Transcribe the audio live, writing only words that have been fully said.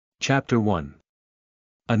Chapter 1.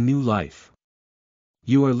 A New Life.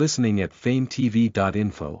 You are listening at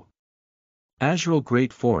FameTV.info. Azural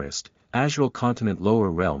Great Forest, Azural Continent Lower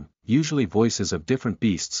Realm. Usually voices of different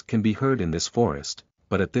beasts can be heard in this forest,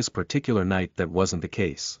 but at this particular night that wasn't the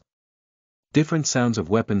case. Different sounds of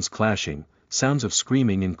weapons clashing, sounds of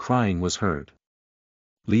screaming and crying was heard.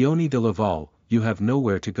 Leonie de Laval, you have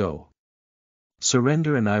nowhere to go.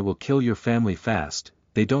 Surrender and I will kill your family fast,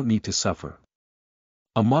 they don't need to suffer.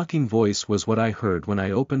 A mocking voice was what I heard when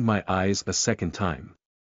I opened my eyes a second time.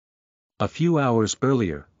 A few hours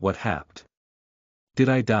earlier, what happened? Did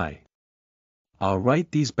I die? All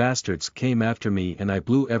right, these bastards came after me and I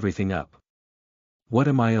blew everything up. What,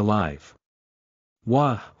 am I alive?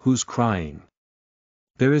 Wah, who's crying?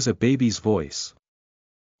 There is a baby's voice.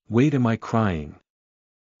 Wait, am I crying?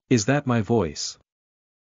 Is that my voice?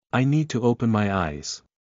 I need to open my eyes.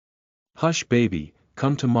 Hush baby,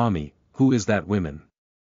 come to mommy. Who is that woman?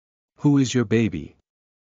 Who is your baby?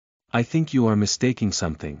 I think you are mistaking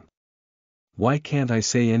something. Why can't I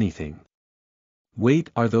say anything? Wait,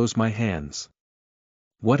 are those my hands?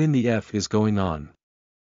 What in the F is going on?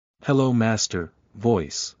 Hello master,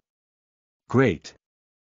 voice. Great.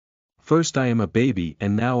 First I am a baby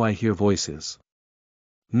and now I hear voices.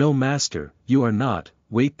 No master, you are not.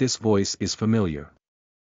 Wait, this voice is familiar.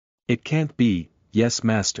 It can't be. Yes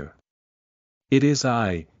master. It is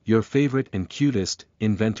I, your favorite and cutest,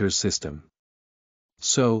 Inventors system.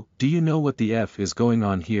 So, do you know what the F is going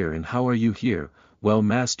on here and how are you here? Well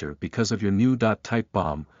master, because of your new type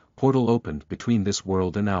bomb, portal opened between this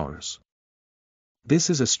world and ours. This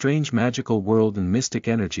is a strange magical world and mystic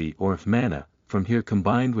energy or mana, from here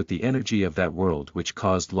combined with the energy of that world which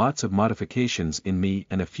caused lots of modifications in me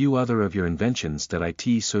and a few other of your inventions that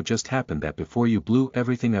so just happened that before you blew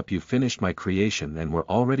everything up you finished my creation and were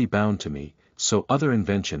already bound to me. So other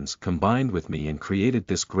inventions combined with me and created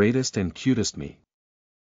this greatest and cutest me.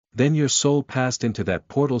 Then your soul passed into that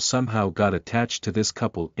portal, somehow got attached to this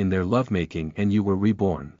couple in their lovemaking and you were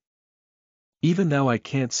reborn. Even now I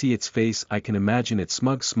can't see its face, I can imagine its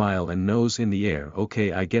smug smile and nose in the air.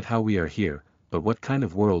 Okay, I get how we are here, but what kind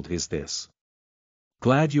of world is this?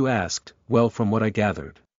 Glad you asked. Well, from what I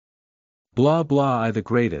gathered. Blah blah, I the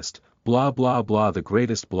greatest, blah blah blah, the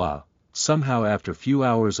greatest blah. Somehow after few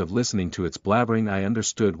hours of listening to its blabbering I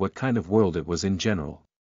understood what kind of world it was in general.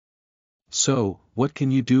 So, what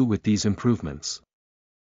can you do with these improvements?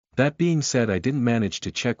 That being said, I didn't manage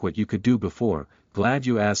to check what you could do before. Glad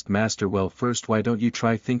you asked master. Well, first why don't you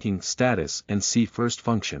try thinking status and see first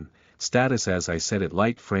function, status. As I said it,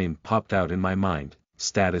 light frame popped out in my mind,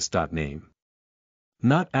 status.name.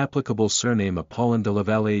 Not applicable, surname Apollon de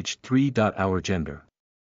Laval, age 3. Our gender.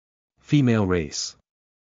 Female, race.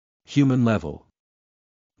 Human level.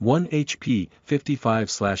 1 HP,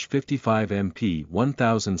 55/55 MP,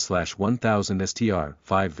 1000/1000 STR,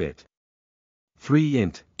 5 Vit. 3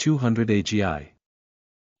 Int, 200 AGI.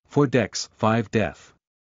 4 Dex, 5 Def.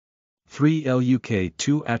 3 LUK,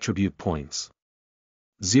 2 Attribute Points.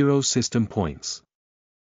 0 System Points.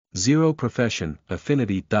 0 Profession,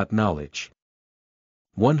 Affinity. Knowledge.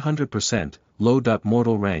 100%, low.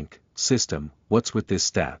 Mortal rank, System. What's with this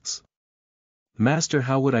stats? Master,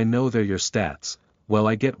 how would I know they're your stats? Well,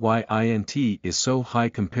 I get why INT is so high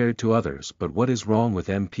compared to others, but what is wrong with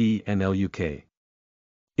MP and LUK?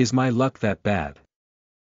 Is my luck that bad?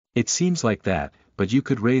 It seems like that, but you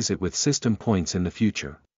could raise it with system points in the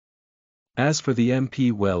future. As for the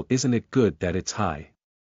MP, well, isn't it good that it's high?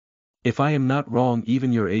 If I am not wrong,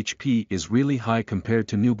 even your HP is really high compared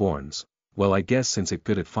to newborns. Well, I guess since it's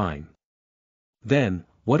good at fine. Then,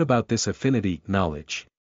 what about this affinity, knowledge?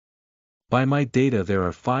 By my data there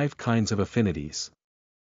are 5 kinds of affinities.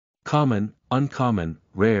 Common, uncommon,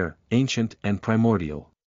 rare, ancient and primordial.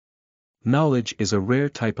 Knowledge is a rare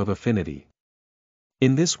type of affinity.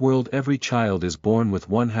 In this world every child is born with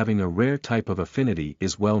one. Having a rare type of affinity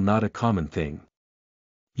is well not a common thing.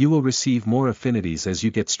 You will receive more affinities as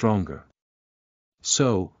you get stronger.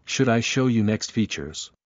 So, should I show you next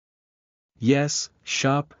features? Yes,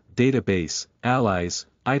 shop, database, allies,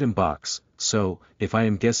 item box. So, if I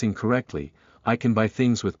am guessing correctly, I can buy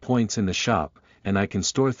things with points in the shop, and I can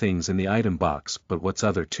store things in the item box, but what's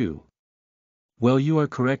other two? Well, you are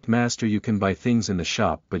correct master, you can buy things in the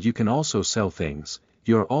shop but you can also sell things.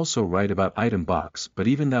 You are also right about item box, but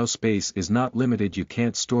even now space is not limited, you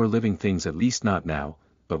can't store living things, at least not now,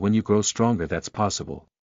 but when you grow stronger that's possible.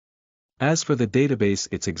 As for the database,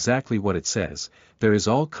 it's exactly what it says, there is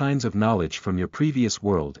all kinds of knowledge from your previous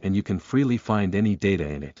world and you can freely find any data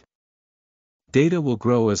in it. Data will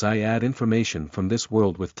grow as I add information from this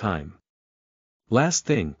world with time. Last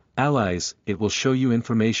thing, allies, it will show you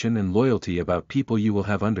information and loyalty about people you will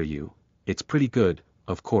have under you. It's pretty good,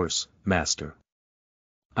 of course, master.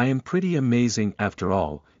 I am pretty amazing after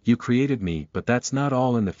all. You created me, but that's not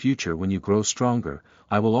all. In the future when you grow stronger,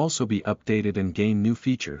 I will also be updated and gain new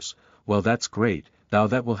features. Well, that's great, now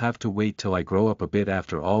that will have to wait till I grow up a bit.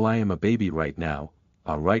 After all, I am a baby right now.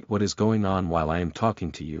 Alright, what is going on while I am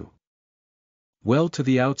talking to you? Well, to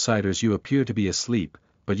the outsiders you appear to be asleep,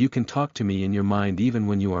 but you can talk to me in your mind even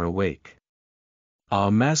when you are awake.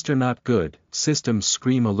 Master, not good. System's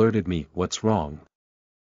scream alerted me. What's wrong?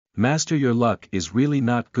 Master, your luck is really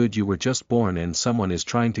not good. You were just born and someone is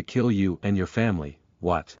trying to kill you and your family.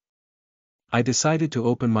 What? I decided to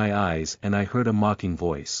open my eyes and I heard a mocking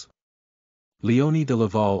voice. Leonie de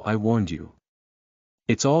Laval, I warned you.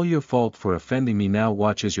 It's all your fault for offending me. Now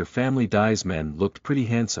watch as your family dies. Man looked pretty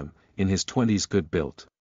handsome, in his 20s, good built.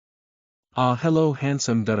 Hello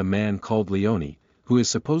handsome. A man called Leonie, who is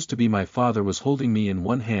supposed to be my father, was holding me in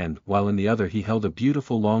one hand while in the other he held a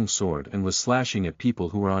beautiful long sword and was slashing at people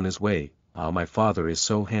who were on his way. My father is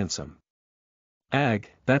so handsome.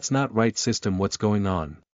 That's not right. System, what's going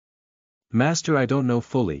on? Master, I don't know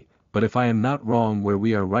fully, but if I am not wrong, where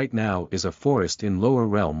we are right now is a forest in lower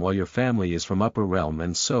realm while your family is from upper realm,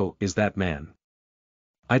 and so is that man.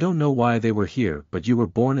 I don't know why they were here, but you were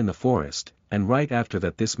born in the forest, and right after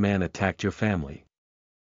that this man attacked your family.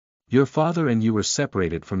 Your father and you were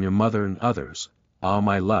separated from your mother and others.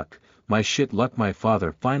 My luck, my shit luck. My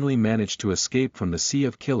father finally managed to escape from the sea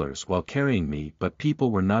of killers while carrying me, but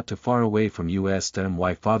people were not too far away from us.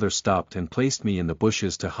 My father stopped and placed me in the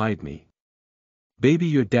bushes to hide me. Baby,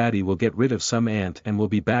 your daddy will get rid of some ant and will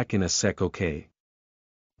be back in a sec, okay?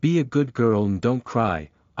 Be a good girl and don't cry,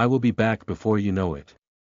 I will be back before you know it.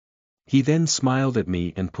 He then smiled at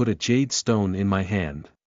me and put a jade stone in my hand.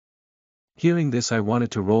 Hearing this I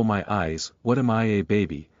wanted to roll my eyes. What am I, a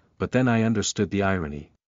baby? But then I understood the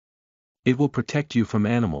irony. It will protect you from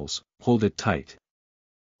animals, hold it tight.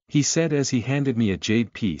 He said as he handed me a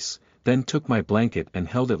jade piece, then took my blanket and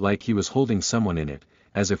held it like he was holding someone in it.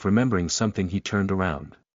 As if remembering something, he turned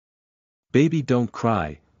around. Baby, don't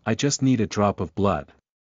cry, I just need a drop of blood.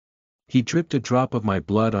 He dripped a drop of my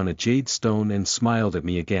blood on a jade stone and smiled at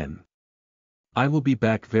me again. I will be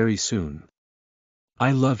back very soon.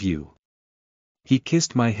 I love you. He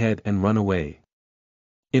kissed my head and run away.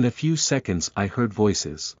 In a few seconds I heard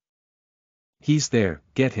voices. He's there,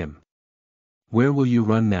 get him. Where will you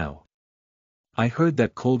run now? I heard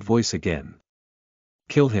that cold voice again.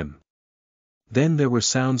 Kill him. Then there were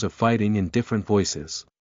sounds of fighting in different voices.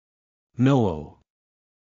 No.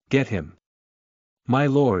 Get him. My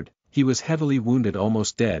lord, he was heavily wounded,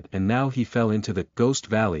 almost dead, and now he fell into the Ghost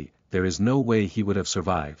Valley. There is no way he would have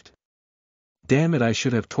survived. Damn it, I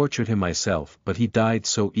should have tortured him myself, but he died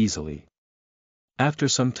so easily. After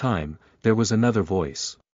some time, there was another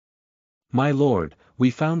voice. My lord, we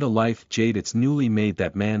found a life jade. It's newly made.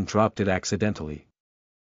 That man dropped it accidentally.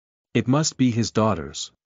 It must be his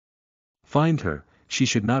daughter's. Find her, she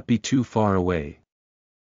should not be too far away.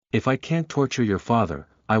 If I can't torture your father,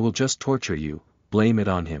 I will just torture you, blame it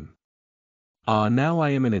on him. Now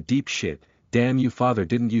I am in a deep shit. Damn you, father,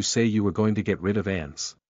 didn't you say you were going to get rid of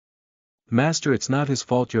ants? Master, it's not his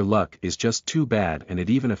fault, your luck is just too bad and it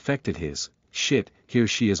even affected his. Shit, here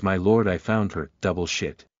she is, my lord, I found her. Double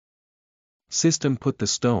shit. System, put the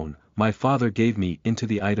stone my father gave me into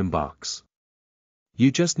the item box.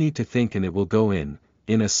 You just need to think and it will go in.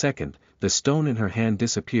 In a second, the stone in her hand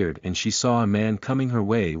disappeared and she saw a man coming her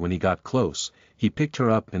way. When he got close, he picked her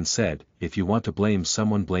up and said, if you want to blame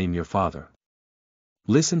someone, blame your father.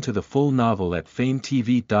 Listen to the full novel at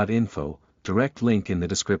FameTV.info, direct link in the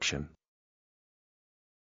description.